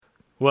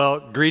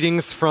Well,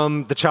 greetings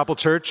from the Chapel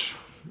Church.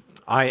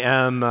 I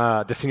am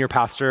the senior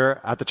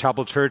pastor at the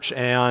Chapel Church,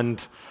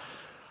 and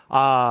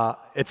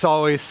it's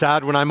always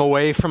sad when I'm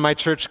away from my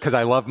church because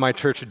I love my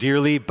church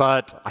dearly,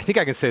 but I think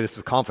I can say this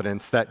with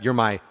confidence that you're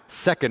my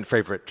second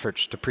favorite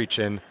church to preach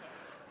in,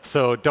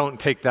 so don't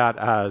take that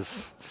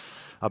as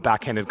a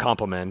backhanded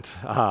compliment.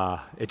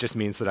 It just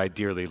means that I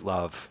dearly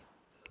love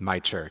my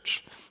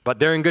church. But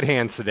they're in good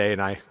hands today,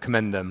 and I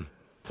commend them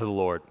to the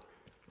Lord.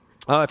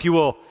 If you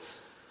will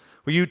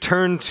you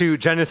turn to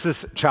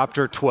Genesis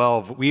chapter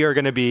 12? We are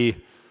going to be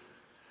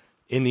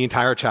in the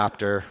entire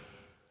chapter,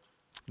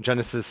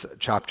 Genesis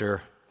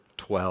chapter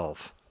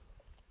 12.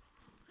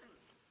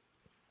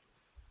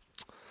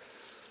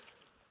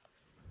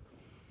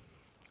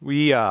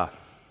 We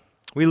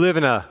live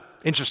in an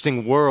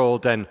interesting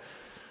world, and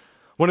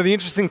one of the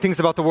interesting things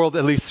about the world,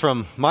 at least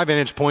from my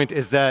vantage point,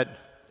 is that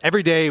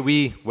every day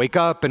we wake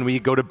up and we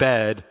go to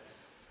bed,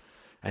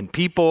 and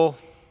people,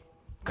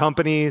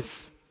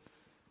 companies,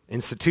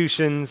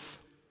 institutions,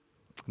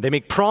 they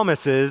make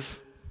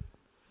promises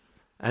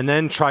and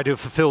then try to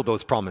fulfill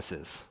those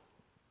promises.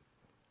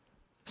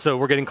 So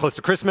we're getting close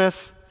to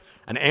Christmas,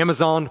 and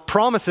Amazon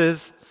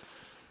promises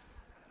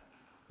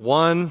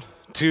 1,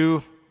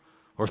 2,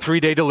 or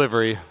 3-day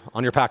delivery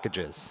on your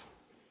packages.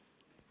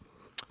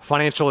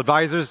 Financial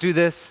advisors do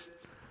this.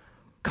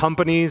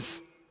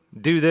 Companies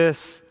do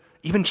this.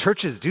 Even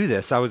churches do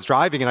this. I was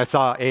driving and I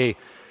saw a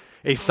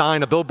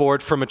sign, a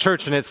billboard from a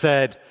church, and it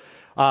said,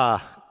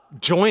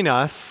 join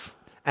us,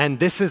 and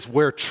this is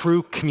where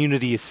true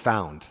community is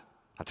found.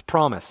 That's a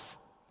promise.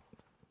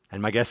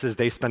 And my guess is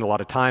they spend a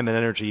lot of time and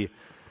energy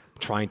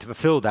trying to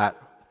fulfill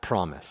that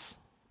promise.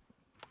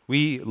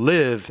 We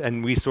live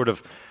and we sort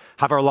of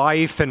have our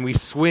life and we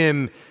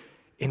swim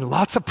in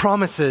lots of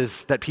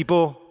promises that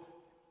people,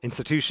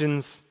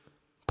 institutions,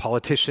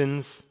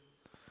 politicians,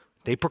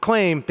 they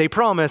proclaim, they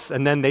promise,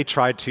 and then they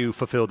try to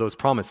fulfill those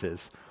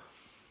promises.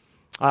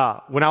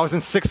 When I was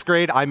in 6th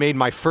grade, I made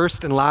my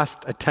first and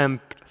last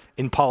attempt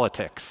in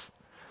politics.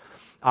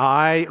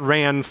 I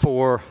ran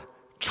for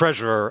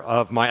treasurer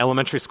of my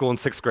elementary school in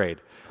 6th grade.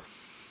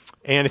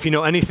 And if you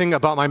know anything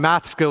about my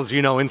math skills,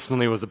 you know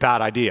instantly it was a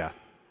bad idea.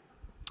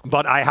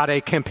 But I had a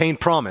campaign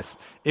promise.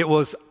 It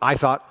was, I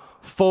thought,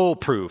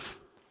 foolproof.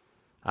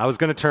 I was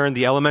going to turn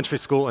the elementary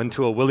school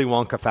into a Willy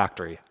Wonka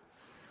factory.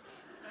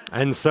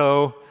 And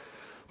so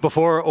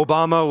before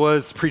Obama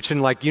was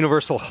preaching like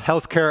universal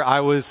health care,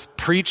 I was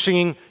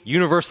preaching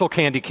universal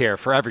candy care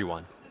for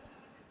everyone.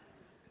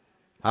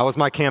 That was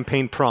my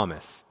campaign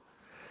promise.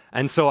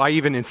 And so I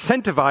even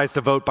incentivized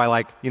a vote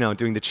by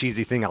doing the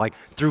cheesy thing. I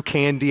threw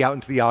candy out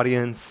into the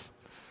audience.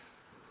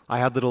 I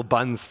had little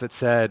buttons that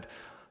said,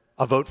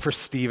 a vote for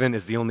Stephen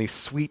is the only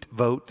sweet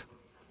vote.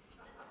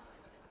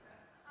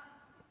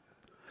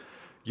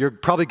 You're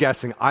probably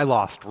guessing I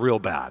lost real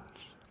bad.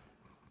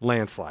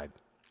 Landslide.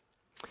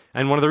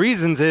 And one of the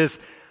reasons is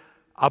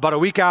about a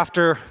week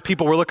after,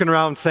 people were looking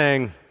around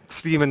saying,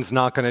 Stephen's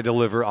not going to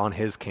deliver on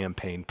his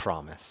campaign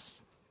promise.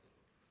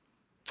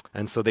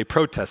 And so they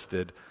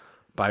protested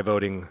by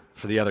voting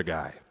for the other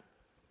guy.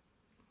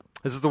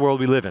 This is the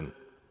world we live in,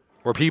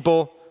 where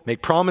people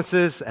make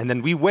promises and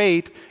then we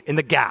wait in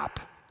the gap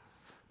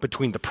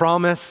between the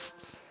promise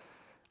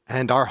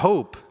and our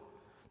hope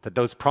that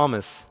those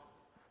promises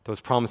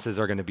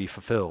are going to be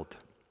fulfilled.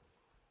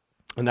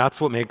 And that's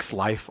what makes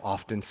life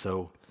often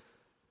so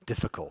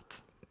difficult,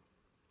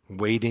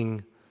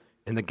 waiting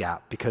in the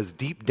gap, because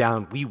deep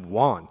down we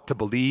want to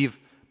believe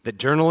that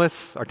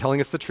journalists are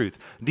telling us the truth.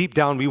 Deep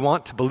down we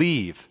want to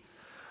believe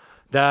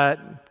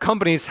that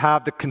companies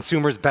have the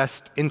consumer's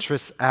best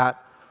interests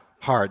at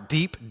heart.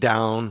 Deep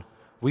down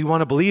we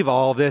want to believe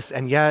all of this,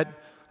 and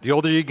yet the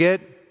older you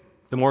get,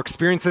 the more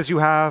experiences you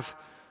have,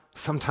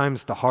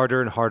 sometimes the harder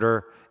and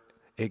harder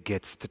it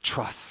gets to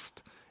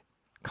trust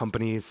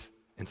companies,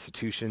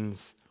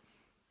 institutions,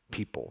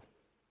 people.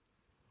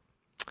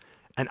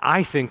 And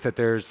I think that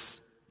there's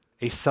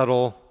a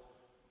subtle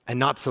and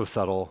not so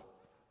subtle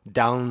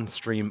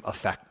downstream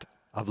effect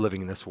of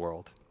living in this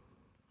world.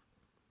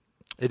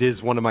 It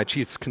is one of my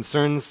chief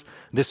concerns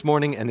this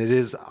morning, and it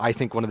is, I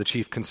think, one of the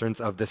chief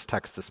concerns of this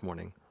text this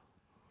morning.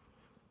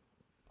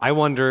 I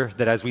wonder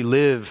that as we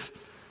live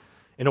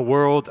in a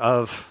world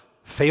of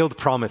failed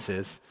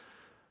promises,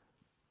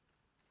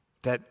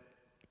 that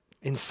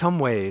in some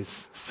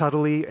ways,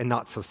 subtly and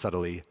not so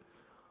subtly,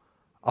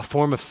 a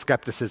form of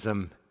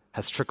skepticism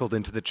has trickled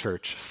into the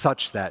church,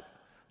 such that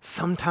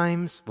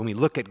sometimes when we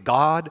look at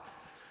God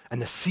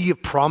and the sea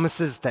of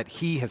promises that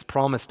He has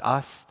promised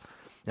us,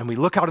 and we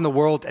look out in the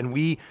world and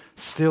we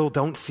still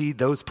don't see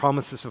those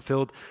promises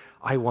fulfilled,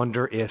 I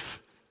wonder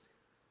if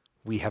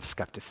we have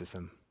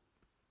skepticism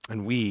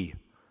and we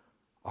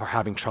are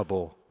having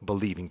trouble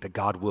believing that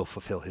God will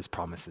fulfill His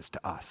promises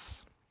to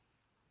us.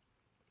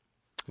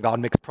 God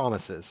makes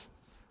promises.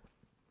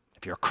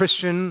 If you're a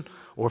Christian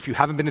or if you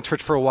haven't been to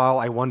church for a while,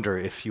 I wonder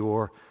if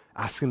you're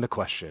asking the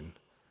question,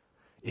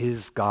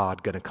 is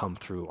God going to come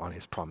through on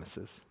His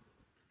promises?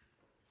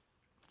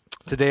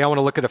 Today I want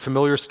to look at a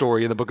familiar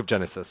story in the book of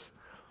Genesis,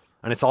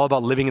 and it's all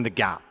about living in the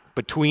gap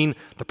between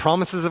the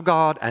promises of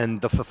God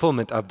and the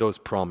fulfillment of those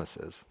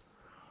promises.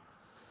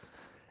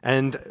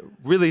 And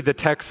really, the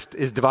text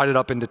is divided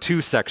up into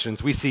two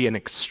sections. We see an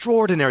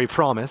extraordinary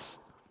promise,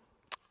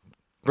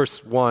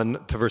 verse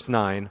 1 to verse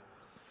 9,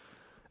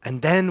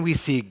 and then we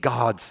see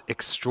God's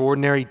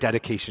extraordinary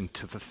dedication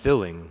to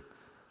fulfilling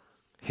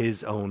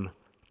his own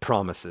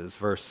promises,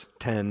 verse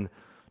 10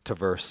 to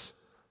verse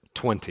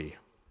 20.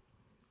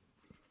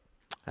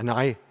 And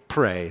I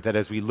pray that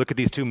as we look at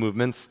these two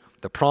movements,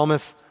 the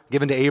promise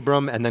given to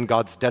Abram and then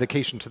God's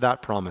dedication to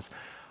that promise,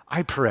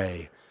 I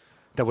pray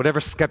that whatever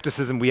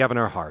skepticism we have in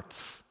our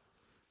hearts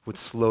would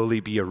slowly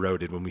be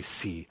eroded when we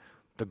see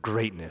the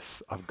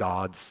greatness of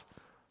God's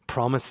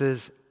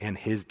promises and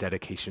his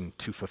dedication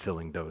to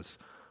fulfilling those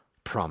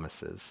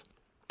promises.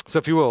 So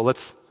if you will,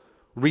 let's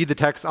read the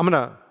text. I'm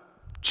going to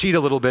cheat a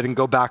little bit and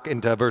go back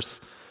into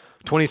verse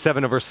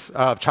 27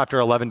 of chapter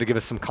 11 to give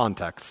us some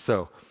context.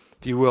 So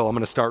if you will, I'm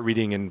going to start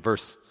reading in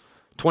verse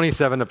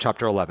 27 of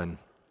chapter 11.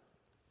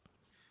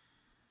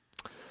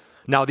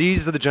 Now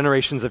these are the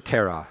generations of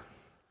Terah.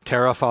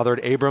 Terah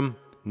fathered Abram,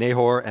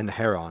 Nahor, and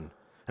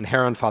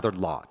Haran fathered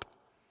Lot.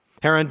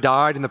 Haran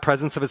died in the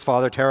presence of his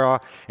father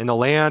Terah in the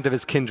land of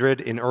his kindred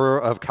in Ur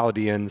of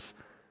Chaldeans,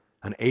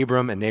 and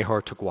Abram and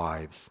Nahor took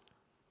wives.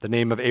 The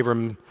name of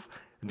Abram's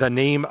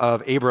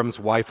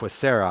wife was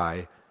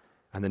Sarai,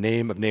 and the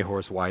name of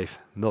Nahor's wife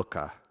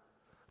Milcah,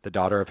 the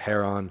daughter of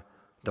Haran,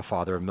 the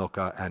father of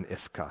Milcah and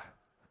Iscah.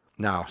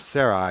 Now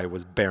Sarai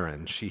was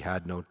barren; she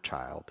had no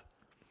child.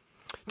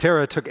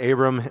 Terah took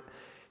Abram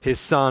his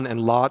son,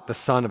 and Lot the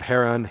son of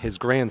Haran his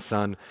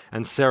grandson,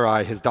 and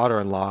Sarai his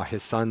daughter-in-law,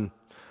 his son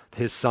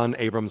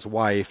Abram's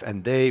wife,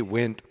 and they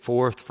went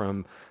forth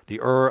from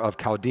the Ur of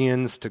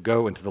Chaldeans to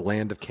go into the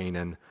land of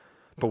Canaan.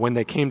 But when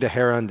they came to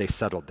Haran, they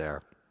settled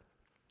there.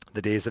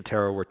 The days of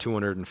Terah were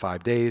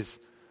 205 years,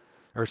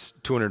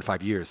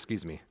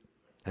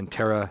 and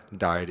Terah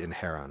died in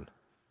Haran.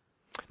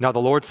 Now the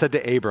Lord said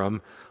to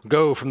Abram,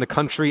 "Go from the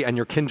country and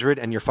your kindred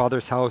and your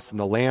father's house and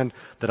the land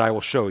that I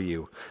will show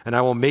you, and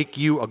I will make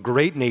you a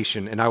great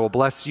nation, and I will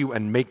bless you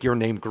and make your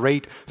name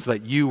great so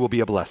that you will be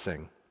a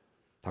blessing.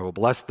 I will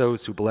bless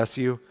those who bless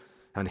you,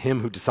 and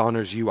him who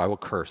dishonors you I will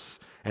curse,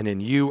 and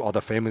in you all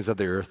the families of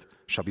the earth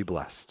shall be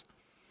blessed."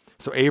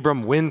 So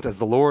Abram went as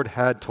the Lord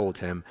had told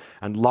him,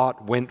 and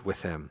Lot went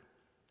with him.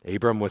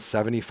 Abram was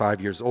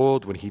 75 years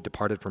old when he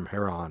departed from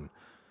Haran.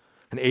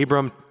 And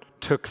Abram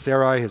took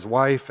Sarai his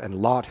wife,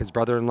 and Lot his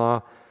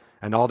brother-in-law,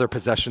 and all their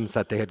possessions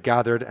that they had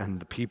gathered, and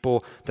the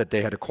people that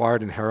they had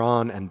acquired in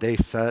Haran, and they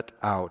set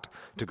out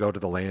to go to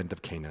the land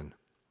of Canaan.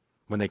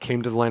 When they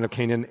came to the land of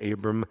Canaan,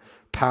 Abram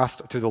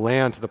passed through the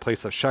land to the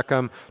place of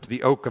Shechem, to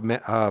the oak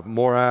of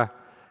Moreh,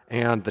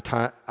 and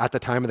at the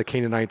time of the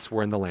Canaanites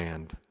were in the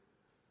land.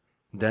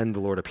 Then the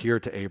Lord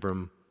appeared to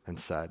Abram and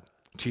said,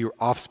 "To your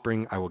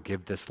offspring I will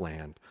give this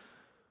land."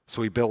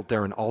 So he built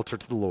there an altar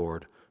to the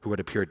Lord who had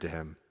appeared to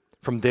him.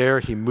 From there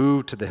he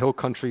moved to the hill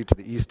country to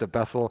the east of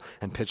Bethel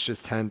and pitched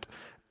his tent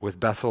with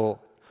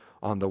Bethel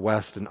on the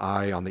west and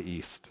Ai on the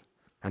east.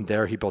 And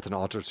there he built an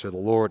altar to the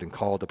Lord and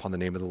called upon the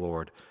name of the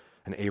Lord.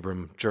 And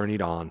Abram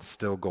journeyed on,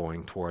 still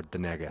going toward the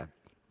Negeb.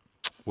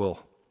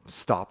 We'll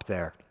stop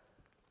there.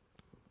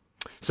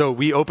 So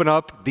we open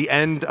up the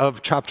end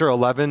of chapter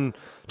 11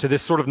 to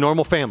this sort of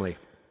normal family,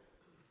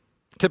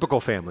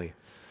 typical family.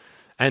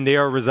 And they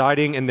are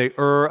residing in the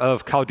Ur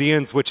of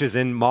Chaldeans, which is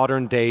in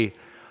modern-day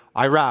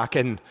Iraq.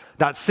 And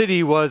that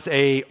city was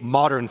a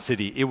modern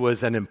city. It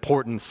was an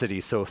important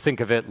city. So think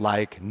of it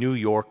like New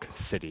York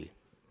City.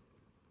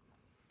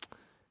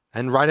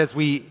 And right as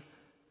we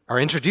are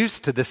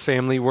introduced to this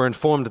family, we're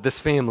informed that this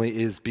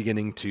family is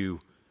beginning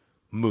to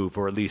move,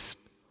 or at least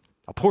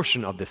a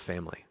portion of this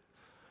family.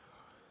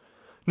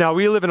 Now,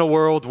 we live in a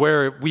world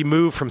where we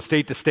move from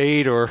state to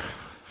state or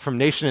from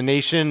nation to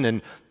nation,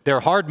 and they're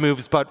hard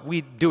moves, but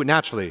we do it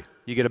naturally.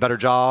 You get a better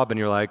job, and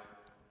you're like,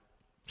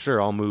 sure,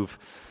 I'll move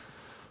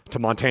to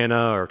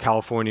Montana or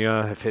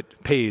California if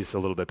it pays a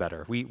little bit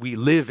better. We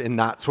live in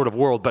that sort of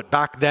world, but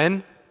back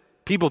then,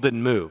 people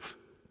didn't move.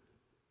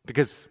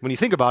 Because when you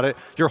think about it,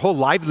 your whole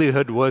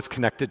livelihood was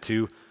connected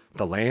to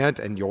the land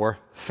and your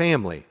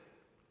family.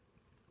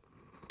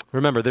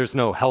 Remember, there's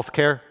no health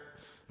care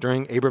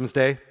during Abram's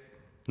day,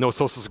 no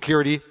Social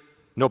Security,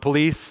 no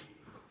police.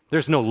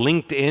 There's no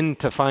LinkedIn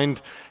to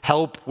find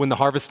help when the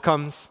harvest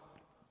comes.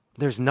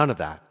 There's none of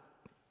that.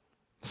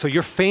 So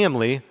your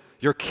family,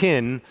 your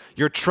kin,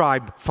 your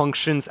tribe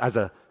functions as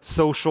a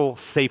social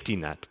safety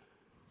net.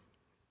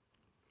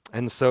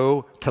 And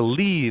so to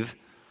leave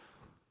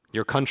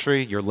your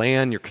country, your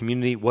land, your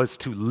community was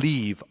to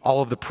leave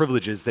all of the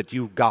privileges that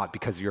you got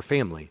because of your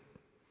family,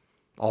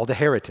 all the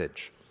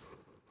heritage,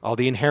 all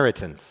the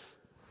inheritance,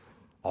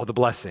 all the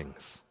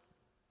blessings.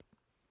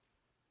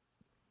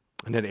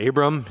 And then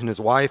Abram and his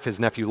wife, his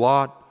nephew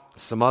Lot,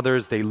 some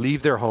others, they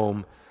leave their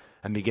home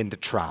and begin to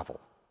travel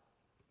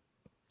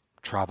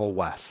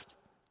west.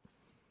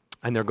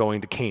 And they're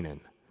going to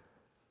Canaan.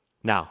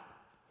 Now,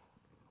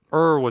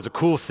 Ur was a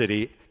cool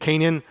city.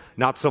 Canaan,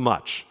 not so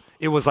much.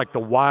 It was like the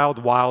wild,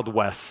 wild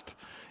west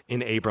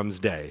in Abram's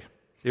day.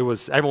 The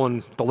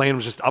land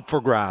was just up for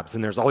grabs,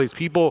 and there's all these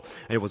people,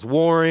 and it was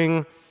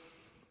warring.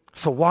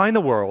 So why in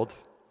the world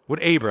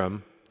would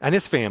Abram and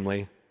his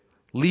family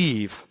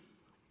leave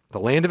the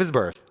land of his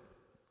birth,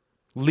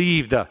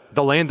 leave the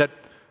land that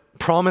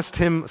promised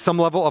him some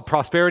level of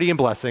prosperity and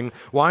blessing?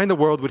 Why in the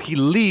world would he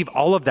leave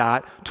all of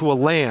that to a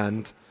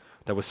land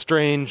that was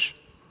strange,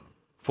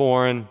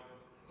 foreign,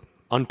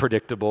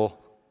 unpredictable,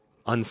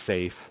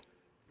 unsafe?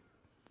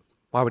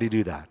 Why would he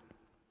do that?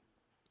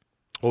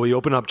 Well, we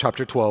open up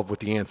chapter 12 with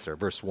the answer,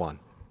 verse 1.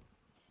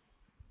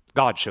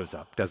 God shows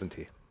up, doesn't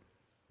he?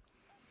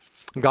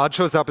 God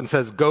shows up and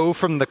says, "Go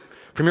from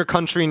your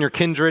country and your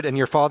kindred and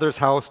your father's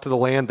house to the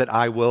land that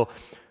I will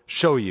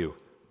show you."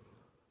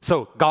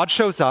 So God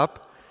shows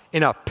up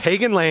in a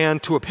pagan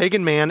land to a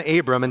pagan man,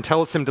 Abram, and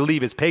tells him to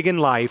leave his pagan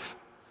life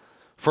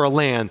for a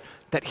land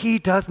that he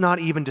does not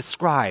even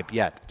describe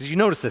yet. Did you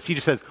notice this? He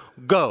just says,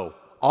 "Go.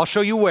 I'll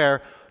show you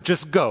where.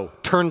 Just go.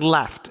 Turn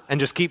left and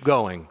just keep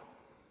going."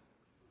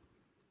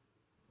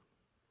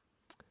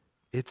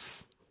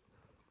 It's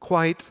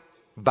quite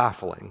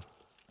baffling.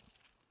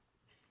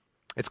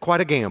 It's quite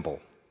a gamble.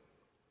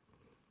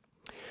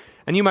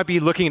 And you might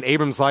be looking at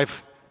Abram's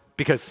life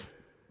because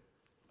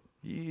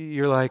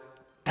you're like,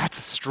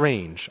 that's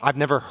strange. I've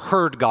never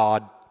heard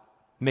God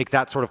make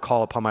that sort of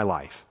call upon my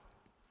life.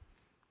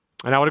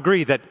 And I would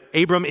agree that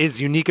Abram is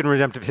unique in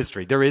redemptive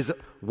history. There is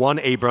one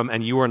Abram,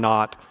 and you are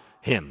not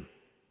him.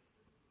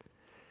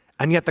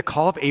 And yet the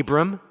call of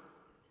Abram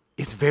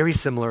is very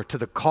similar to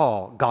the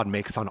call God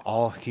makes on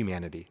all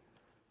humanity.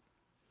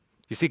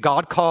 You see,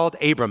 God called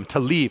Abram to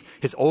leave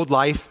his old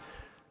life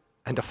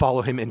and to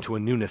follow him into a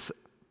newness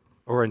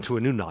or into a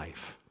new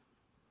life.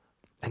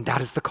 And that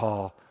is the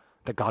call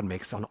that God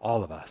makes on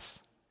all of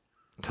us,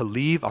 to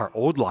leave our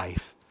old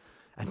life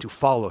and to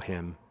follow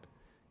him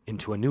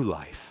into a new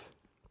life.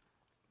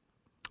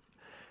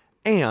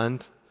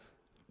 And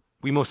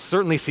we most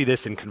certainly see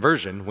this in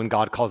conversion when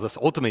God calls us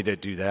ultimately to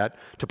do that,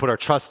 to put our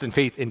trust and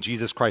faith in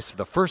Jesus Christ for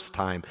the first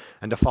time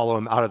and to follow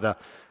him out of the,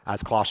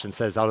 as Colossians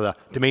says, out of the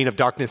domain of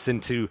darkness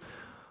into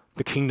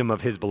the kingdom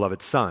of his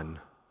beloved Son.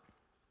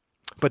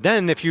 But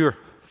then if you're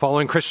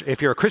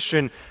a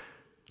Christian,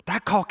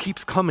 that call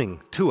keeps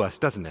coming to us,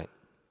 doesn't it?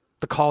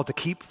 The call to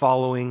keep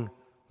following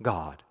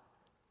God,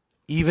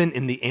 even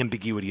in the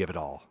ambiguity of it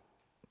all.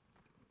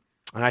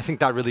 And I think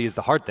that really is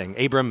the hard thing.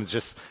 Abram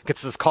just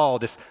gets this call,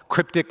 this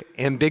cryptic,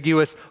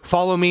 ambiguous,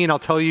 follow me and I'll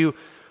tell you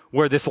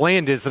where this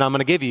land is that I'm going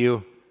to give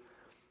you.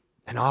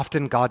 And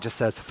often God just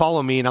says,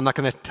 follow me and I'm not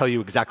going to tell you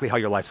exactly how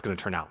your life's going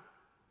to turn out.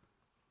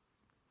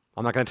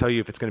 I'm not going to tell you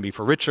if it's going to be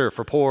for richer,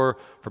 for poor,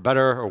 for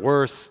better or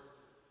worse.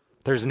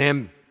 There's an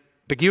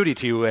ambiguity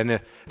to you. And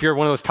if you're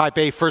one of those type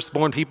A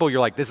firstborn people, you're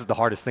like, this is the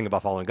hardest thing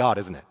about following God,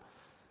 isn't it?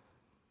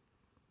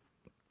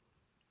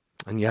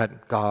 And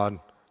yet God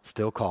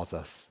still calls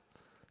us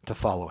to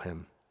follow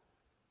him.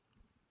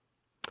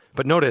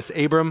 But notice,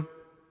 Abram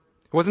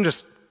wasn't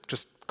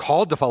just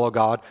called to follow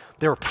God.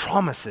 There were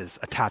promises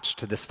attached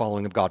to this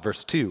following of God.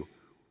 Verse 2.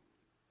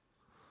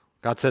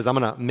 God says, I'm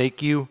going to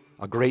make you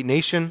a great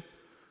nation.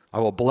 I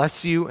will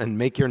bless you and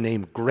make your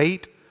name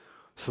great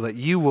so that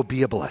you will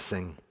be a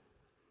blessing.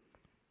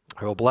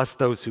 I will bless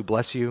those who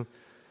bless you,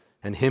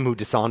 and him who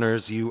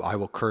dishonors you I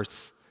will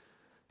curse,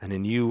 and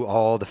in you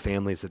all the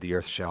families of the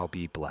earth shall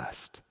be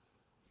blessed.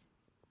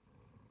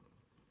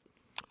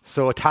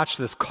 So attached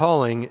to this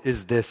calling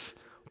is this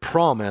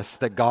promise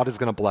that God is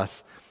going to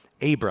bless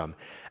Abram.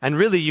 And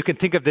really, you can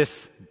think of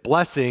this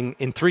blessing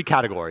in three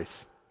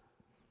categories.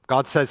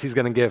 God says he's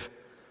going to give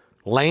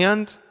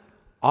land,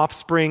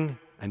 offspring,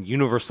 and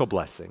universal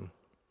blessing.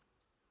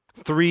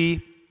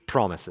 Three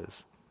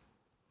promises.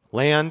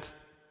 Land,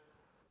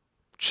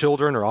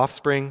 children or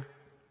offspring,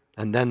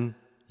 and then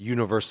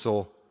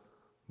universal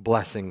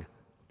blessing.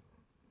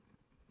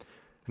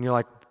 And you're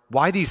like,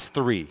 why these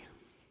three?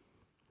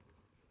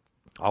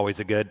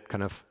 Always a good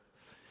kind of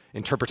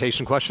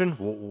interpretation question.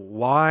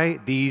 Why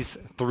these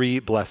three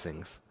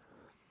blessings?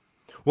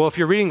 Well, if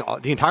you're reading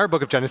the entire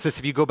book of Genesis,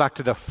 if you go back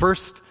to the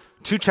first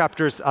two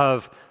chapters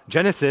of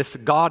Genesis,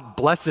 God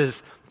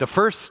blesses the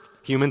first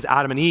humans,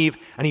 Adam and Eve,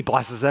 and he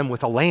blesses them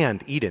with a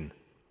land, Eden.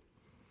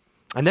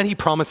 And then he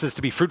promises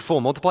to be fruitful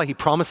and multiply. He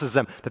promises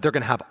them that they're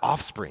going to have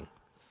offspring.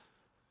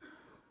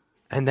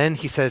 And then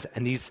he says,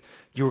 and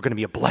you are going to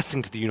be a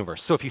blessing to the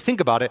universe. So if you think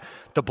about it,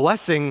 the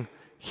blessing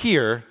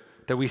here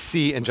that we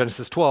see in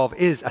Genesis 12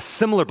 is a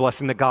similar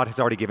blessing that God has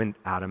already given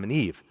Adam and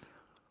Eve.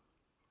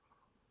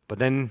 But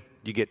then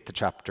you get to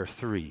chapter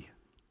 3.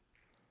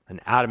 And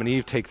Adam and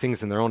Eve take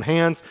things in their own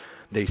hands.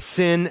 They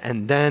sin,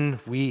 and then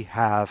we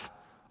have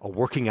a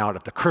working out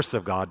of the curse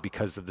of God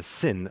because of the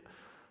sin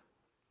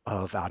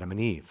of Adam and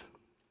Eve.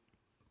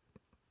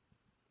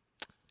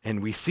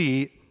 And we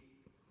see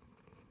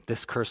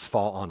this curse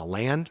fall on a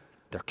land.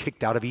 They're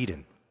kicked out of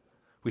Eden.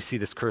 We see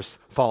this curse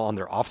fall on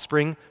their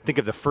offspring. Think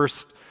of the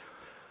first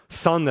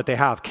son that they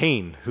have,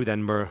 Cain, who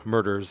then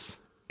murders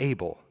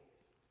Abel.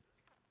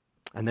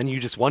 And then you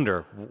just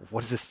wonder,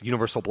 what is this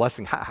universal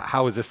blessing?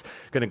 How is this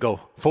going to go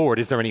forward?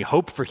 Is there any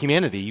hope for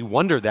humanity? You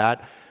wonder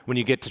that when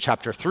you get to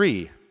chapter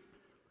 3.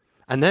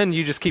 And then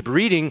you just keep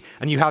reading,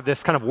 and you have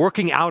this kind of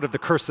working out of the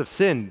curse of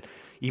sin,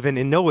 even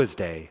in Noah's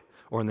day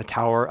or in the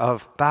Tower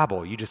of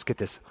Babel. You just get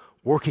this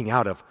working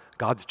out of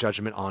God's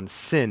judgment on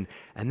sin.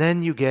 And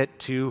then you get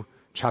to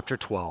chapter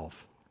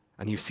 12,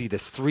 and you see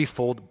this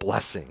threefold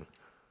blessing.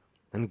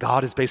 And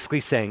God is basically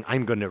saying,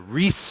 I'm going to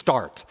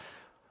restart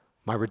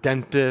my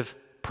redemptive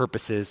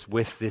purposes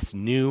with this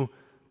new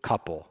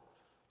couple.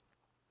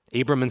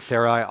 Abram and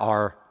Sarai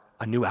are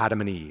a new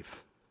Adam and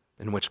Eve,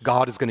 in which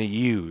God is going to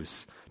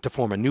use to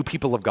form a new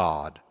people of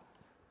God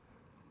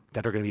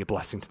that are going to be a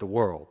blessing to the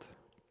world.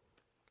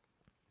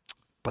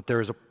 But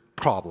there is a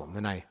problem,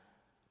 and I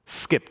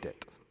skipped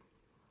it.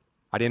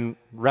 I didn't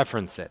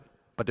reference it,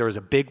 but there is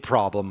a big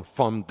problem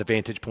from the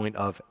vantage point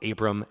of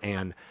Abram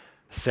and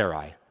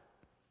Sarai.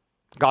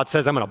 God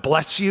says, I'm going to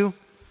bless you,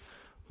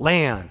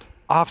 land,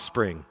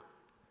 offspring,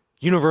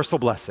 universal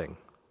blessing.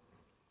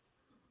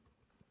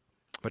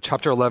 But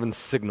chapter 11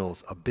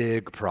 signals a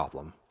big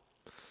problem.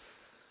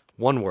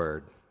 One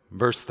word,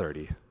 verse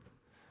 30.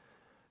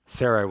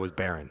 Sarai was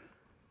barren.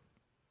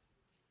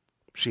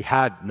 She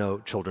had no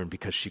children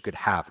because she could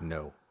have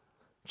no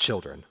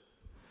children.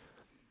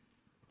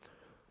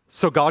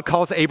 So God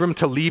calls Abram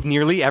to leave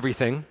nearly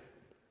everything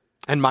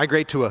and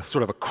migrate to a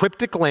sort of a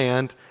cryptic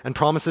land, and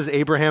promises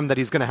Abraham that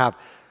he's going to have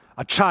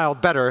a child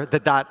better,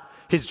 that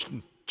his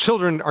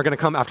children are going to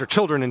come after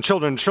children and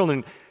children and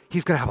children.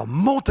 He's going to have a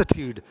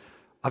multitude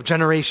of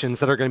generations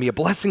that are going to be a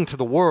blessing to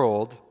the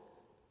world.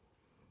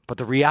 But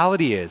the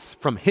reality is,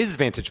 from his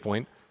vantage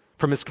point,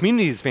 from his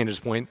community's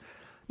vantage point,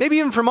 maybe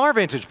even from our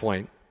vantage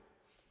point,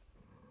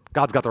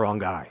 God's got the wrong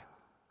guy.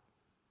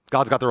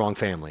 God's got the wrong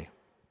family.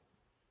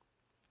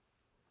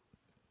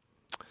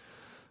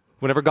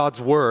 Whenever God's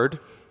word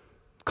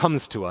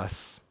comes to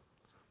us,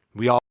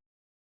 we all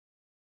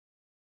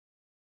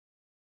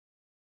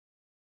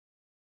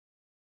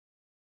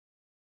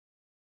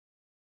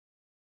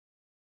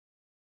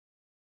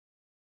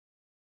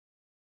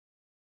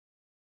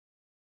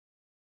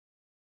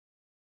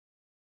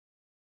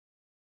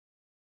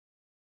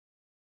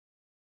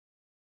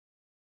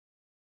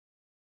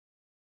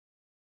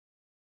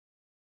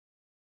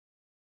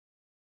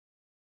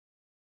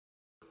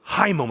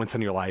high moments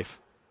in your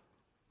life,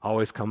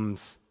 always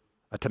comes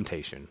a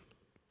temptation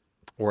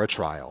or a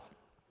trial.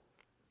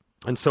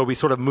 And so we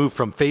sort of move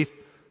from faith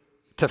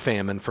to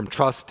famine, from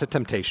trust to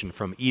temptation,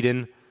 from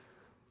Eden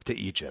to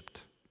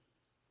Egypt.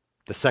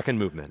 The second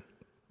movement.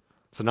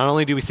 So not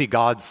only do we see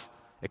God's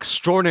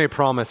extraordinary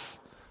promise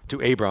to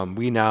Abram,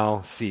 we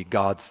now see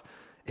God's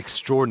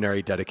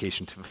extraordinary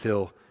dedication to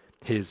fulfill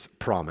his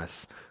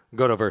promise.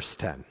 Go to verse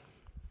 10.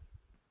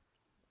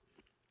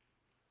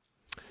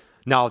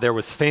 Now there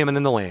was famine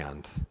in the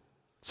land,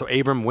 so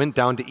Abram went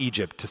down to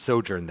Egypt to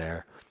sojourn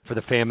there, for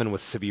the famine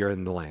was severe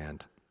in the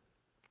land.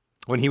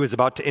 When he was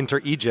about to enter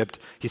Egypt,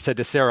 he said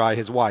to Sarai,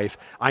 his wife,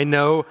 I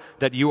know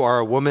that you are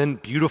a woman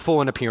beautiful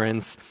in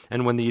appearance,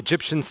 and when the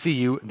Egyptians see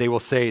you, they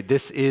will say,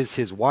 this is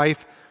his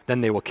wife.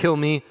 Then they will kill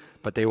me,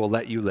 but they will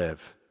let you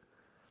live.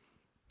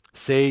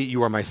 Say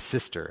you are my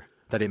sister,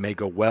 that it may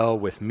go well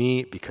with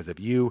me because of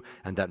you,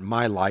 and that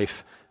my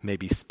life may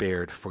be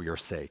spared for your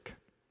sake.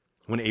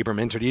 When Abram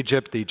entered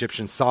Egypt, the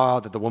Egyptians saw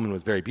that the woman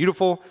was very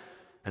beautiful,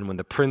 and when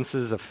the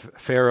princes of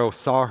Pharaoh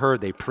saw her,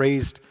 they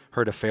praised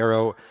her to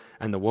Pharaoh,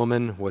 and the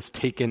woman was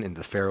taken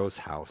into Pharaoh's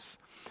house.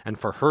 And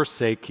for her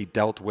sake he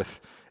dealt with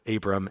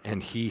Abram,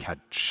 and he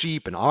had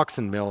sheep and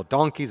oxen, male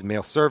donkeys,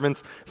 male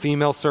servants,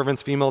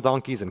 female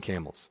donkeys, and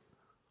camels.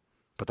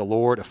 But the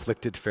Lord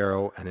afflicted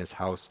Pharaoh and his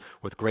house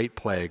with great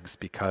plagues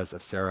because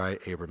of Sarai,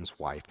 Abram's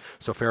wife.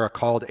 So Pharaoh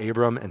called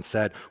Abram and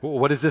said,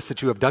 what is this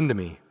that you have done to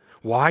me?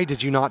 Why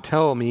did you not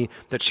tell me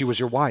that she was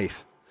your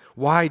wife?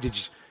 Why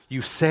did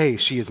you say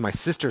she is my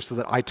sister so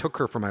that I took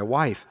her for my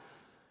wife?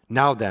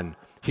 Now then,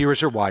 here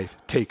is your wife,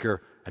 take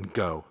her and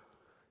go.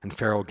 And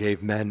Pharaoh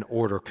gave men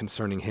order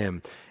concerning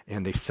him,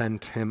 and they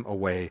sent him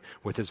away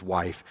with his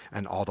wife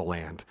and all the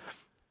land.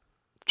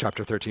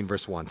 Chapter 13,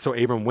 verse 1. So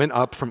Abram went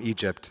up from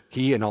Egypt,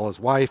 he and all his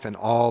wife and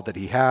all that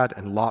he had,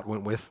 and Lot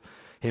went with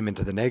him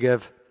into the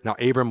Negev. Now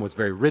Abram was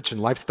very rich in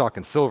livestock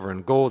and silver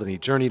and gold, and he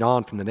journeyed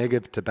on from the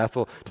Negev to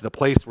Bethel, to the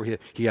place where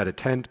he had a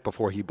tent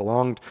before he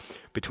belonged,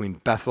 between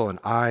Bethel and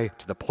Ai,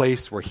 to the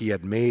place where he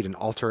had made an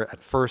altar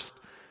at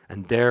first.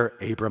 And there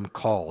Abram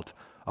called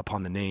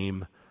upon the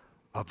name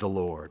of the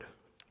Lord.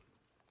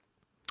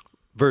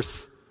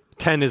 Verse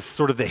 10 is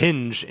sort of the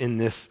hinge in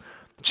this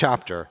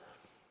chapter.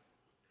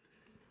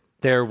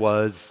 There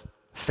was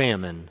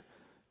famine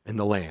in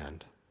the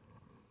land.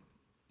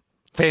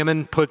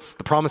 Famine puts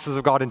the promises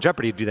of God in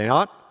jeopardy, do they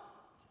not?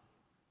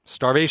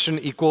 Starvation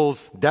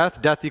equals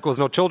death. Death equals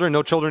no children.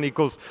 No children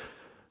equals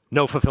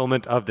no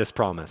fulfillment of this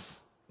promise.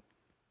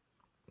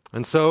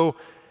 And so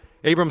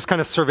Abram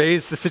kind of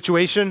surveys the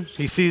situation.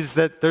 He sees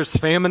that there's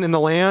famine in the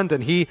land,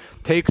 and he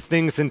takes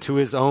things into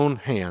his own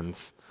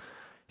hands.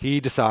 He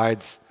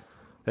decides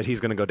that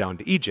he's going to go down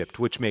to Egypt,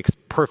 which makes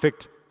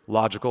perfect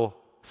logical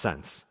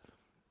sense.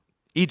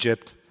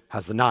 Egypt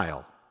has the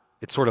Nile.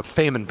 It's sort of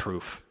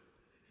famine-proof.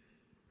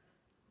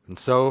 And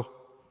so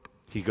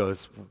he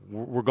goes,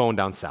 we're going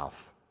down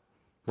south.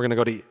 We're going to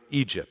go to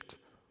Egypt.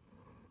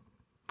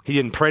 He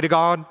didn't pray to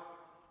God.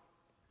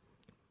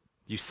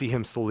 You see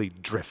him slowly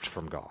drift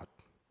from God.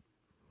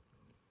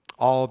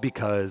 All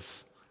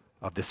because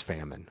of this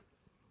famine.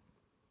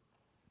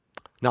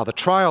 Now, the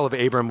trial of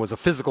Abram was a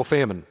physical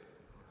famine.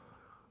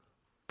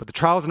 But the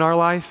trials in our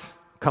life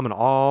come in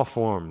all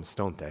forms,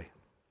 don't they?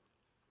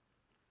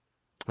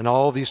 And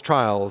all these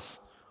trials,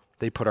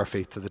 they put our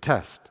faith to the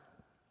test.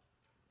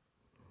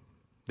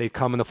 They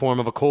come in the form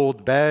of a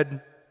cold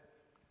bed,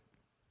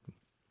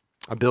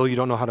 a bill you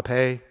don't know how to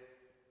pay,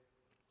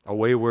 a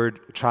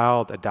wayward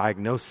child, a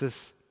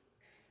diagnosis,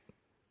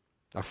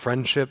 a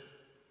friendship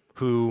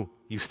who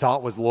you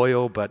thought was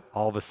loyal but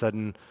all of a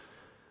sudden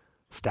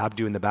stabbed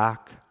you in the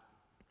back.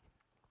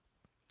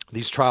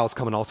 These trials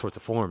come in all sorts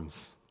of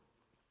forms.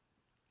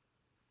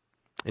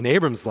 In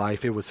Abram's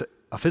life, it was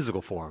a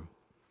physical form.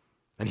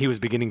 And he was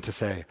beginning to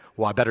say,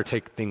 well, I better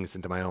take things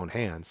into my own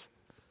hands,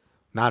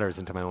 matters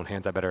into my own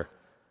hands. I better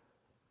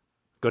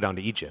go down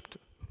to Egypt.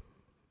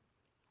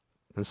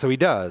 And so he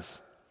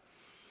does.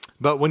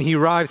 But when he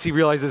arrives, he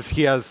realizes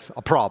he has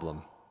a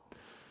problem.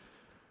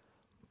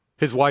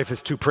 His wife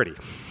is too pretty.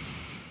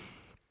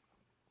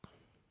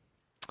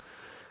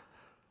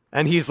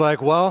 And he's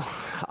like, well,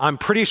 I'm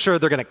pretty sure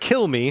they're going to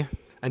kill me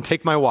and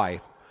take my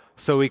wife.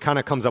 So he kind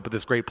of comes up with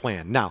this great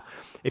plan. Now,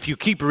 if you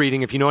keep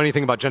reading, if you know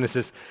anything about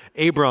Genesis,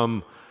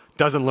 Abram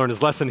doesn't learn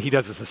his lesson. He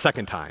does this a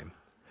second time.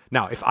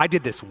 Now, if I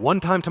did this one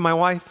time to my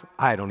wife,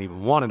 I don't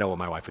even want to know what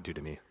my wife would do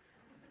to me.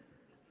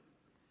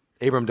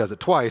 Abram does it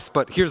twice,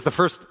 but here's the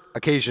first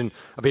occasion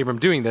of Abram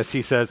doing this.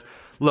 He says,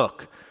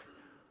 look,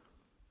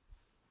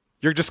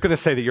 you're just going to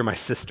say that you're my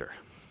sister.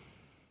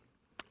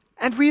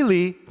 And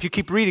really, if you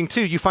keep reading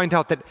too, you find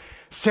out that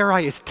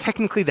Sarai is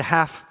technically the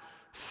half,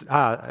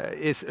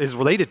 is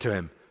related to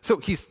him. So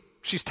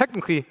she's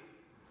technically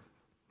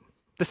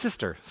the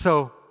sister.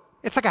 So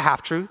it's like a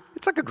half-truth.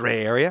 It's like a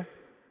gray area.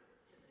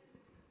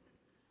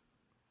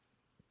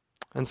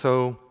 And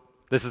so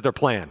this is their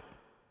plan.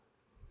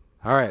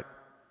 All right,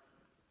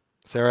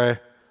 Sarai,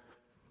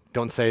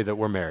 don't say that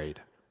we're married.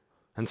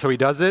 And so he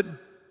does it.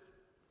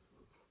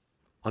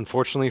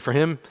 Unfortunately for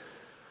him,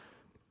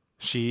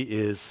 she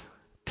is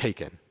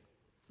taken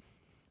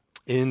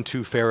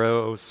into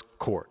Pharaoh's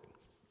court.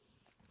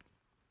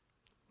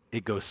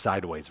 It goes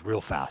sideways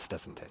real fast,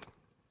 doesn't it?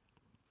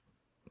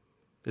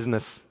 Isn't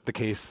this the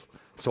case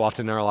so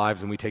often in our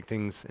lives when we take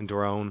things into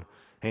our own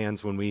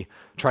hands, when we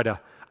try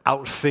to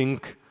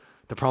outthink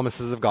the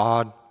promises of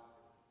God?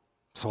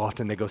 So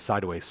often they go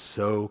sideways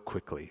so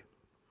quickly.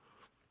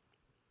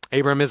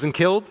 Abram isn't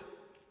killed.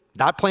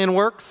 That plan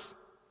works.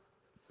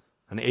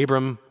 And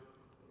Abram,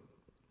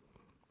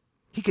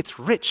 he gets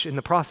rich in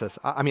the process.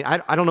 I mean,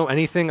 I don't know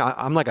anything.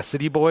 I'm like a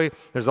city boy.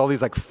 There's all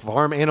these like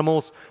farm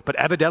animals, but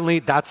evidently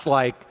that's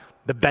like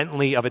the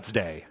Bentley of its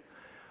day.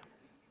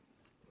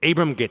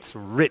 Abram gets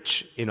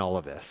rich in all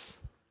of this.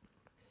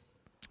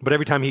 But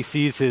every time he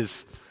sees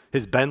his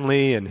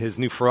Bentley and his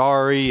new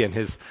Ferrari and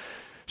his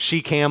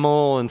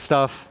she-camel and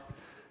stuff,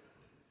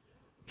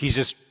 he's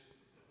just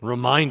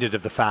reminded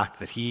of the fact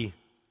that he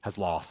has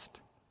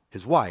lost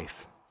his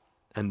wife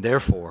and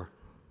therefore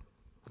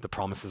the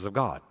promises of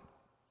God.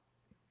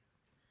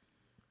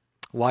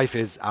 Life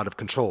is out of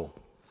control.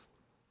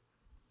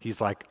 He's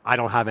like, I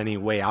don't have any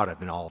way out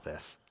of in all of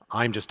this.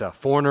 I'm just a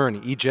foreigner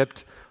in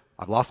Egypt.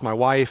 I've lost my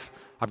wife.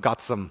 I've got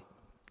some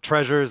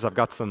treasures. I've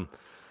got some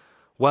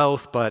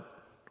wealth, but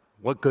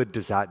what good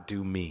does that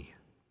do me?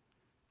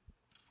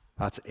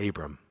 That's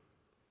Abram.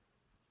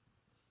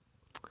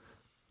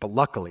 But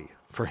luckily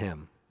for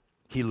him,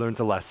 he learns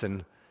a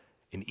lesson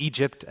in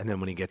Egypt and then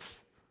when he gets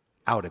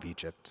out of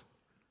Egypt.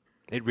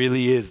 It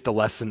really is the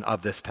lesson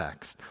of this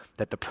text,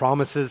 that the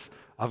promises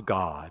of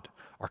God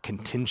are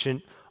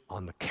contingent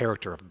on the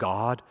character of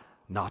God,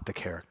 not the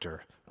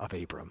character of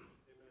Abram.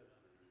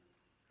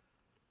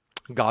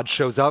 God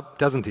shows up,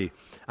 doesn't he?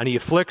 And he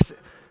afflicts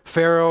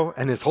Pharaoh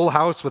and his whole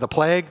house with a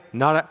plague.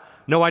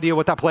 No idea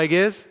what that plague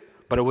is,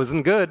 but it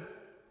wasn't good.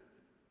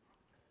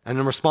 And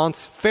in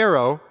response,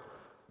 Pharaoh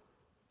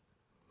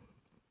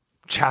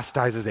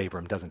chastises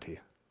Abram, doesn't he?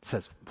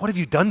 Says, what have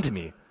you done to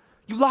me?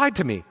 You lied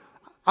to me.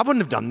 I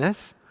wouldn't have done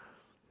this.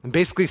 And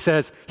basically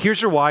says,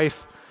 here's your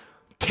wife.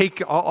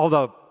 Take all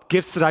the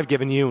gifts that I've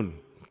given you and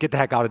get the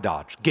heck out of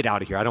Dodge. Get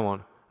out of here. I don't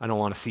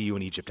want to see you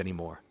in Egypt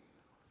anymore.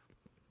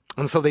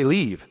 And so they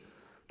leave.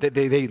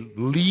 They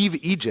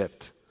leave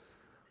Egypt.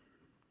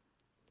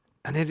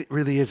 And it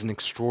really is an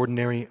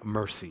extraordinary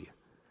mercy.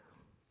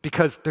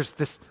 Because there's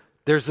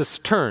this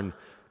turn.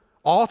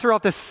 All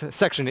throughout this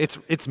section,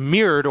 it's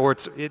mirrored or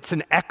it's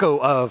an echo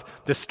of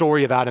the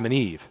story of Adam and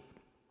Eve.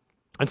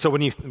 And so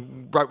when you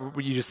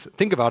just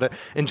think about it,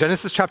 in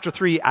Genesis chapter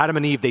 3, Adam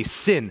and Eve, they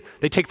sin.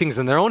 They take things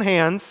in their own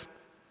hands.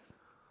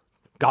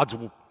 God's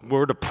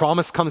word of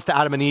promise comes to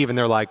Adam and Eve, and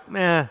they're like,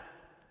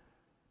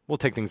 we'll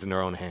take things in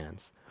our own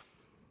hands.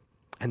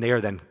 And they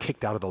are then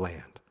kicked out of the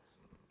land.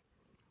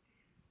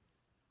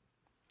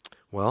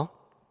 Well,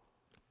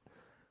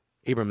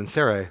 Abram and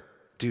Sarai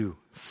do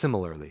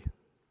similarly.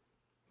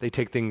 They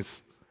take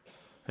things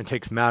and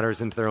takes matters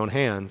into their own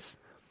hands.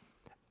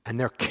 and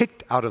they're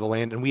kicked out of the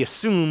land, and we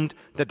assumed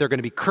that they're going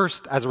to be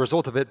cursed as a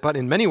result of it, but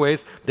in many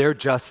ways, they're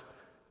just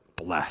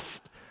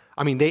blessed.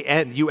 I mean,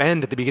 you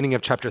end at the beginning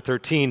of chapter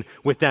 13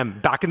 with them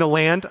back in the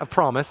land of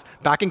promise,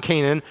 back in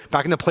Canaan,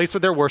 back in the place where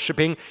they're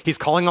worshiping. He's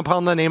calling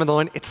upon the name of the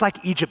Lord. It's like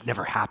Egypt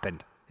never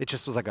happened. It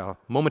just was like a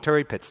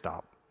momentary pit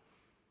stop.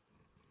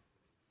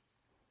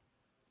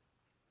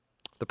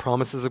 The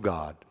promises of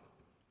God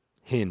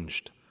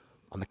hinged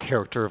on the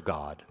character of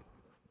God,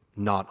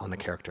 not on the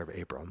character of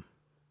Abram.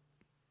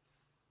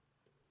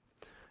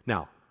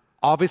 Now,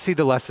 obviously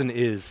the lesson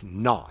is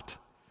not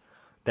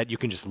that you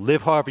can just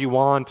live however you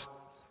want,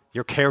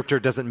 your character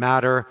doesn't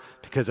matter,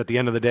 because at the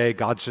end of the day,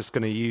 God's just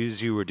going to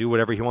use you or do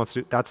whatever he wants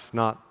to do. That's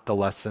not the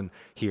lesson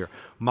here.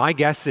 My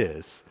guess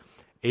is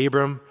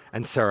Abram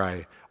and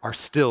Sarai are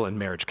still in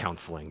marriage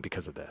counseling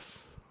because of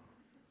this.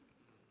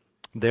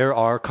 There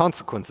are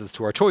consequences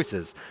to our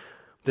choices.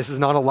 This is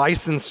not a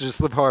license to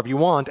just live however you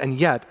want, and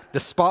yet the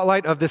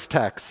spotlight of this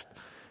text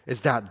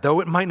is that though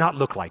it might not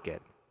look like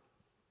it,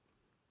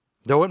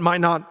 though you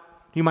might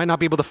not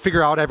be able to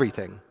figure out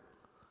everything,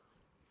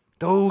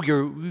 though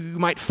you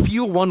might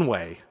feel one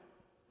way,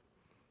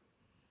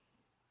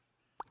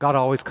 God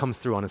always comes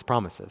through on his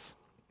promises.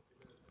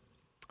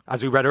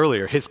 As we read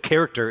earlier, his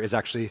character is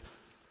actually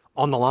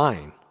on the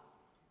line.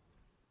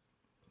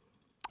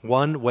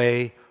 One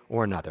way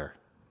or another,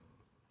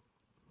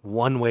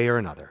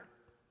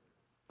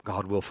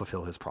 God will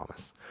fulfill his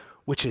promise,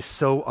 which is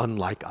so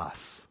unlike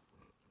us,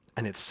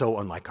 and it's so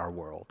unlike our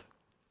world.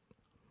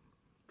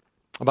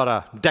 About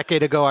a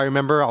decade ago, I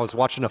remember I was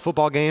watching a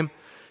football game.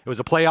 It was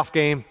a playoff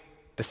game.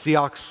 The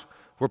Seahawks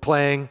were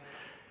playing,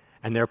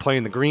 and they're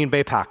playing the Green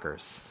Bay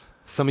Packers.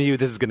 Some of you,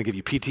 this is going to give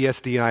you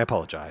PTSD, and I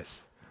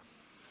apologize.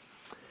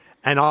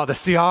 And the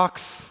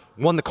Seahawks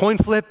won the coin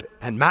flip,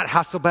 and Matt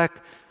Hasselbeck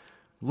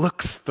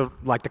looks the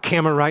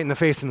camera right in the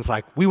face and is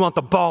like, we want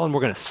the ball, and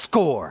we're going to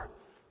score.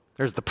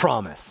 There's the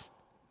promise.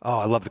 Oh,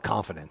 I love the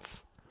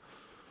confidence.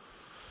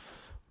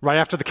 Right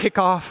after the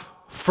kickoff,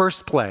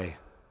 first play,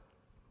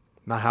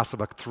 Matt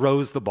Hasselbeck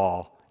throws the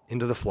ball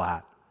into the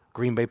flat.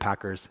 Green Bay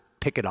Packers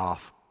pick it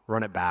off,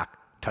 run it back,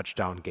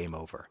 touchdown, game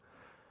over.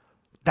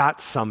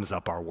 That sums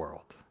up our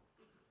world.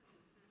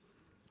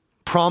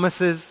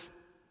 Promises,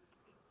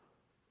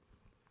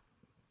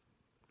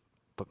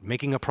 but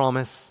making a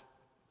promise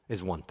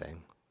is one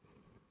thing.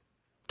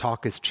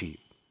 Talk is cheap.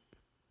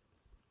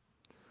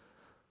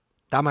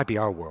 That might be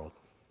our world,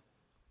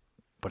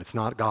 but it's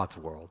not God's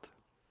world.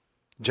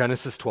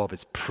 Genesis 12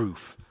 is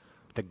proof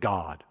that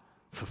God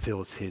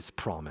fulfills his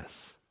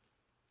promise.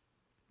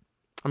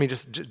 I mean,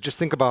 just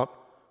think about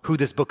who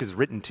this book is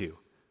written to.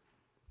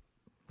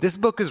 This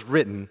book is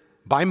written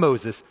by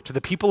Moses to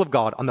the people of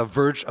God on the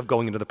verge of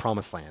going into the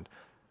promised land.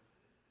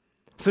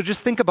 So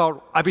just think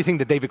about everything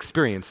that they've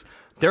experienced.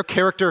 Their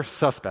character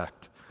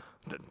suspect.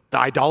 The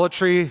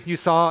idolatry you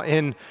saw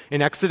in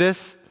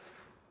Exodus.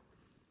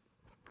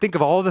 Think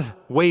of all the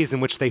ways in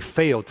which they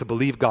failed to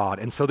believe God.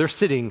 And so they're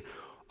sitting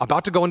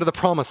about to go into the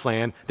promised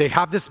land. They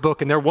have this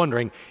book and they're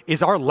wondering,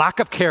 is our lack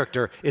of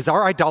character, is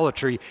our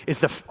idolatry,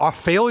 is our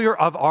failure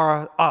of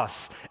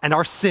us and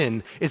our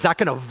sin, is that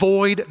going to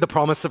void the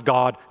promise of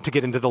God to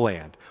get into the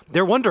land?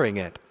 They're wondering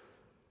it.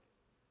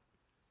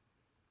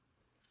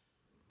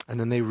 And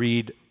then they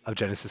read of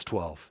Genesis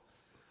 12.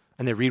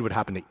 And they read what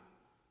happened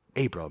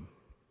to Abram.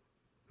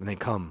 And they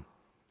come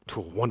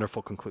to a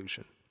wonderful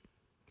conclusion.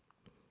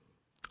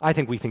 I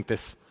think we think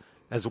this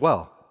as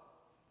well.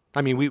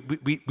 I mean,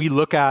 we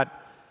look at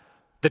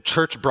the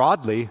church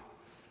broadly,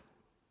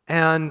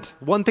 and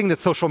one thing that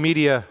social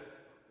media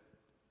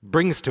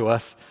brings to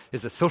us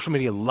is that social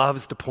media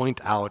loves to point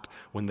out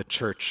when the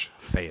church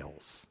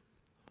fails.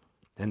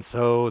 And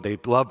so they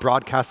love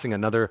broadcasting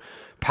another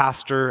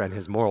pastor and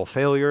his moral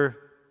failure,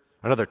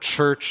 another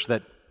church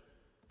that,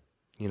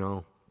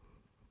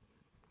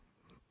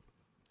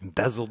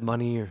 embezzled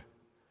money.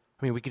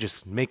 We could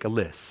just make a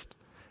list.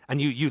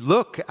 And you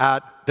look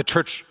at the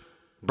church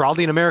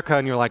broadly in America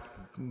and you're like,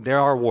 there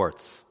are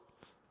warts.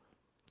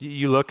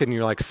 You look and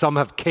you're like, some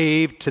have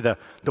caved to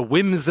the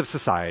whims of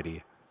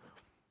society.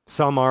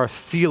 Some are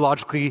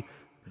theologically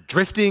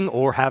drifting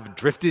or have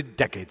drifted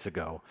decades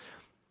ago.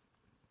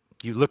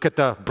 You look at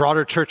the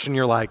broader church and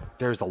you're like,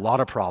 there's a lot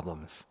of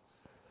problems.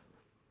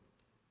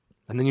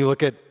 And then you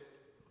look at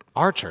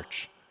our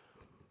church.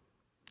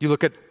 You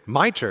look at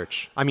my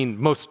church.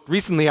 Most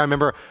recently, I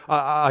remember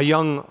a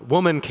young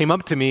woman came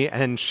up to me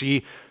and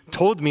she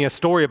told me a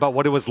story about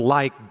what it was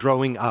like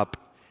growing up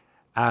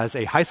as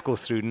a high school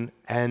student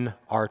in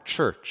our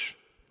church.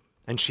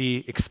 And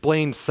she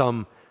explained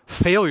some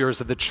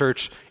failures of the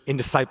church in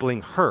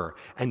discipling her,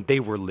 and they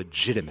were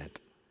legitimate.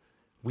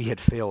 We had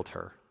failed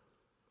her.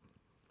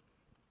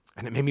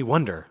 And it made me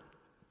wonder,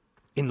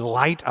 in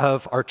light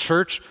of our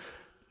church,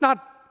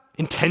 not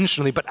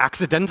intentionally, but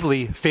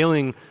accidentally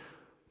failing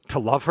to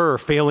love her or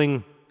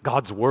failing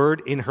God's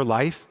word in her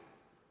life,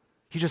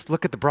 you just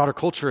look at the broader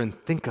culture and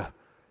think,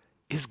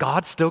 is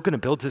God still going to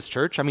build his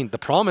church? The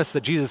promise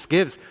that Jesus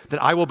gives,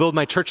 that I will build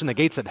my church and the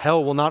gates of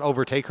hell will not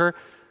overtake her.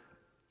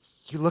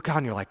 You look out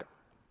and you're like,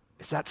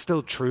 is that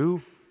still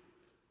true?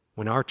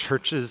 when our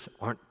churches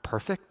aren't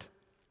perfect.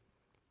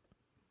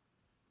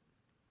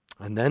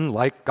 And then,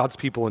 like God's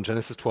people in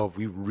Genesis 12,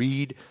 we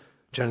read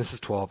Genesis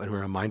 12 and we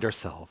remind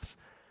ourselves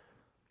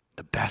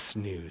the best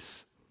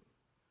news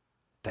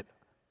that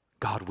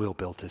God will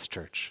build his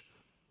church.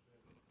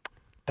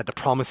 That the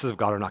promises of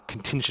God are not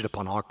contingent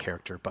upon our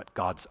character, but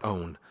God's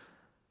own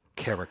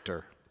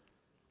character.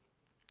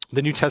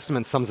 The New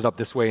Testament sums it up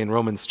this way in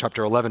Romans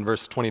chapter 11,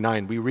 verse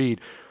 29. We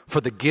read, "For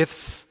the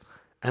gifts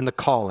and the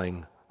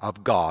calling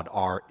of God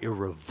are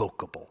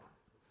irrevocable."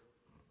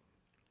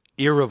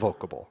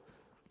 Irrevocable.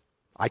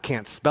 I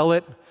can't spell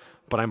it,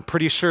 but I'm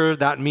pretty sure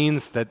that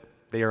means that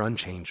they are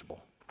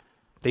unchangeable.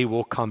 They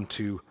will come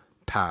to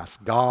pass.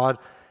 God,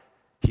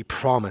 he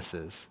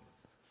promises.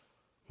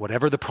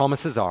 Whatever the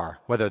promises are,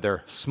 whether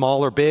they're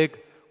small or big,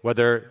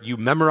 whether you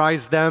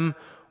memorize them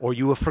or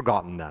you have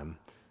forgotten them,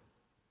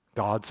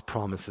 God's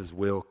promises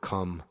will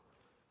come.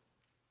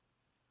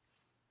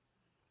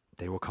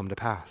 They will come to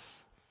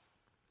pass.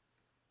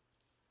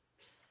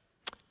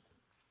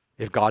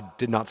 If God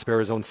did not spare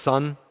his own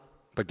son,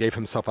 but gave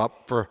himself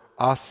up for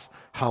us,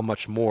 how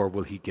much more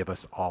will he give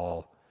us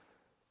all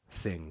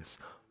things?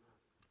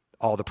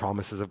 All the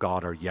promises of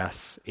God are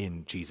yes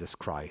in Jesus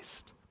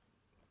Christ.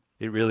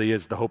 It really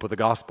is the hope of the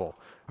gospel.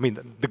 I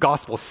mean, the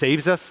gospel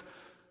saves us.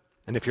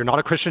 And if you're not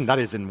a Christian, that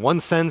is in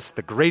one sense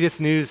the greatest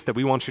news that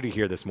we want you to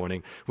hear this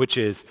morning, which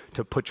is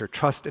to put your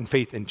trust and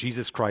faith in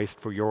Jesus Christ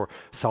for your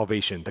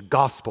salvation. The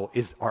gospel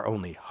is our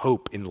only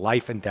hope in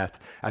life and death,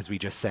 as we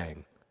just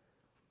sang.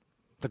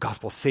 The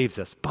gospel saves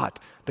us, but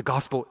the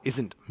gospel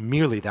isn't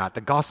merely that. The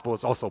gospel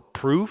is also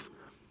proof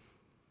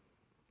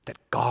that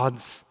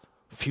God's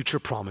future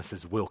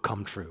promises will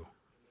come true.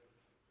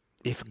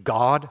 If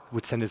God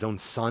would send his own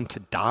son to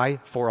die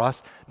for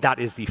us, that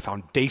is the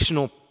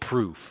foundational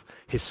proof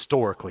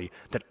historically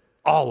that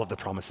all of the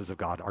promises of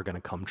God are going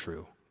to come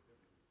true.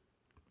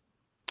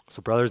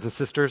 So brothers and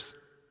sisters,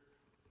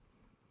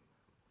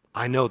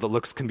 I know that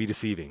looks can be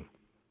deceiving,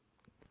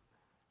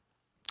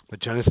 but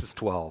Genesis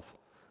 12,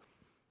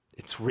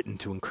 it's written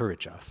to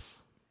encourage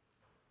us.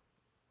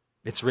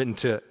 It's written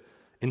to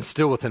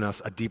instill within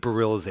us a deeper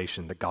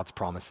realization that God's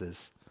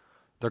promises,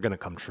 they're going to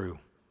come true.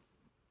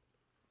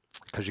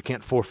 Because you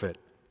can't forfeit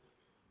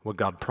what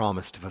God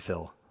promised to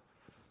fulfill.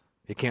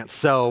 You can't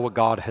sell what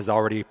God has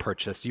already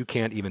purchased. You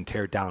can't even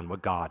tear down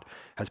what God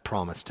has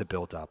promised to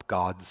build up.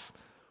 God's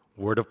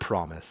word of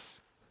promise,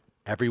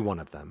 every one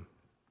of them,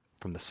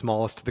 from the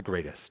smallest to the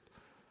greatest,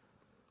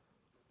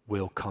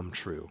 will come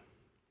true.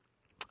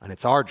 And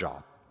it's our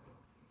job,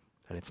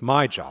 and it's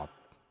my job,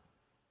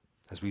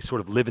 as we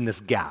sort of live in this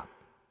gap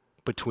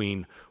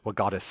between what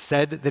God has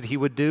said that he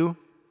would do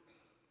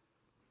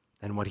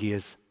and what he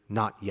has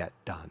not yet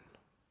done.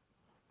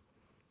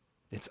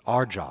 It's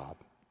our job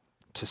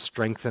to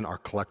strengthen our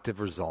collective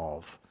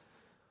resolve,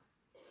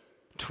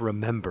 to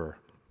remember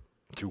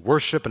through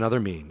worship and other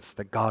means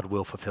that God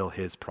will fulfill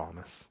his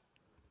promise,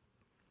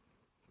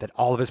 that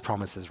all of his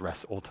promises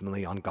rest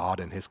ultimately on God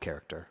and his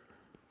character.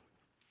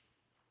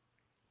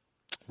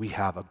 We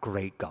have a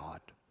great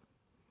God.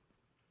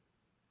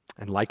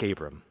 And like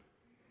Abram,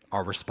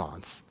 our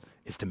response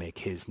is to make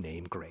his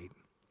name great.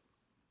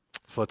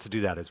 So let's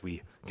do that as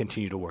we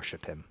continue to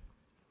worship him.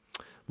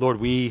 Lord,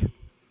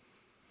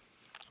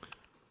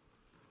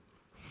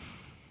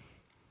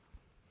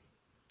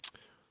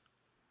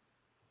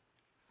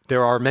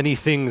 there are many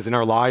things in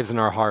our lives and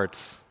our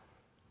hearts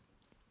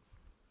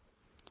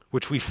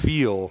which we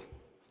feel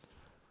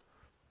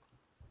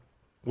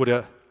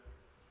would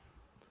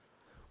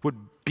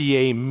be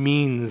a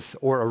means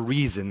or a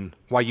reason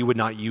why you would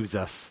not use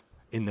us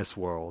in this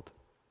world.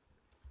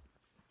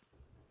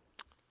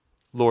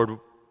 Lord,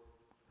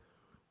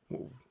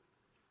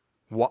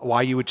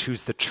 why you would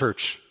choose the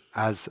church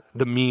as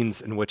the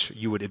means in which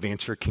you would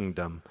advance your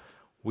kingdom,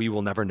 we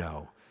will never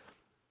know.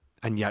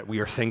 And yet we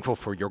are thankful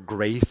for your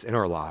grace in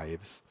our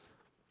lives,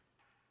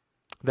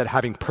 that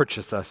having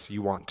purchased us,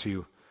 you want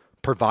to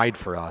provide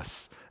for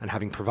us, and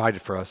having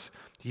provided for us,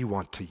 you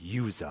want to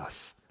use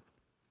us.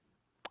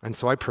 And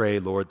so I pray,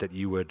 Lord, that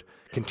you would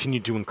continue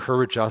to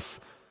encourage us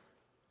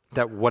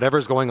that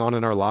whatever's going on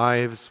in our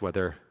lives,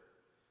 whether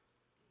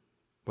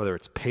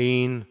it's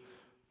pain,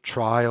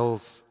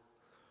 trials,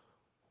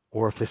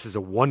 or if this is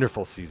a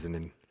wonderful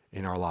season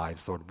in our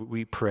lives, Lord,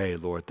 we pray,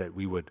 Lord, that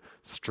we would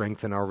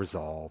strengthen our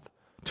resolve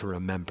to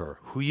remember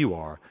who you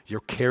are, your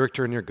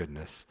character and your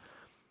goodness,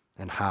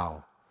 and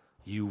how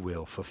you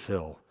will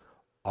fulfill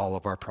all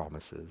of our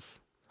promises,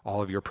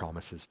 all of your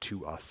promises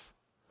to us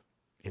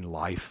in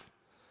life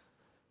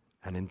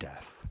and in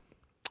death.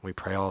 We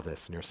pray all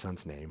this in your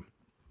Son's name.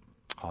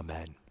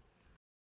 Amen.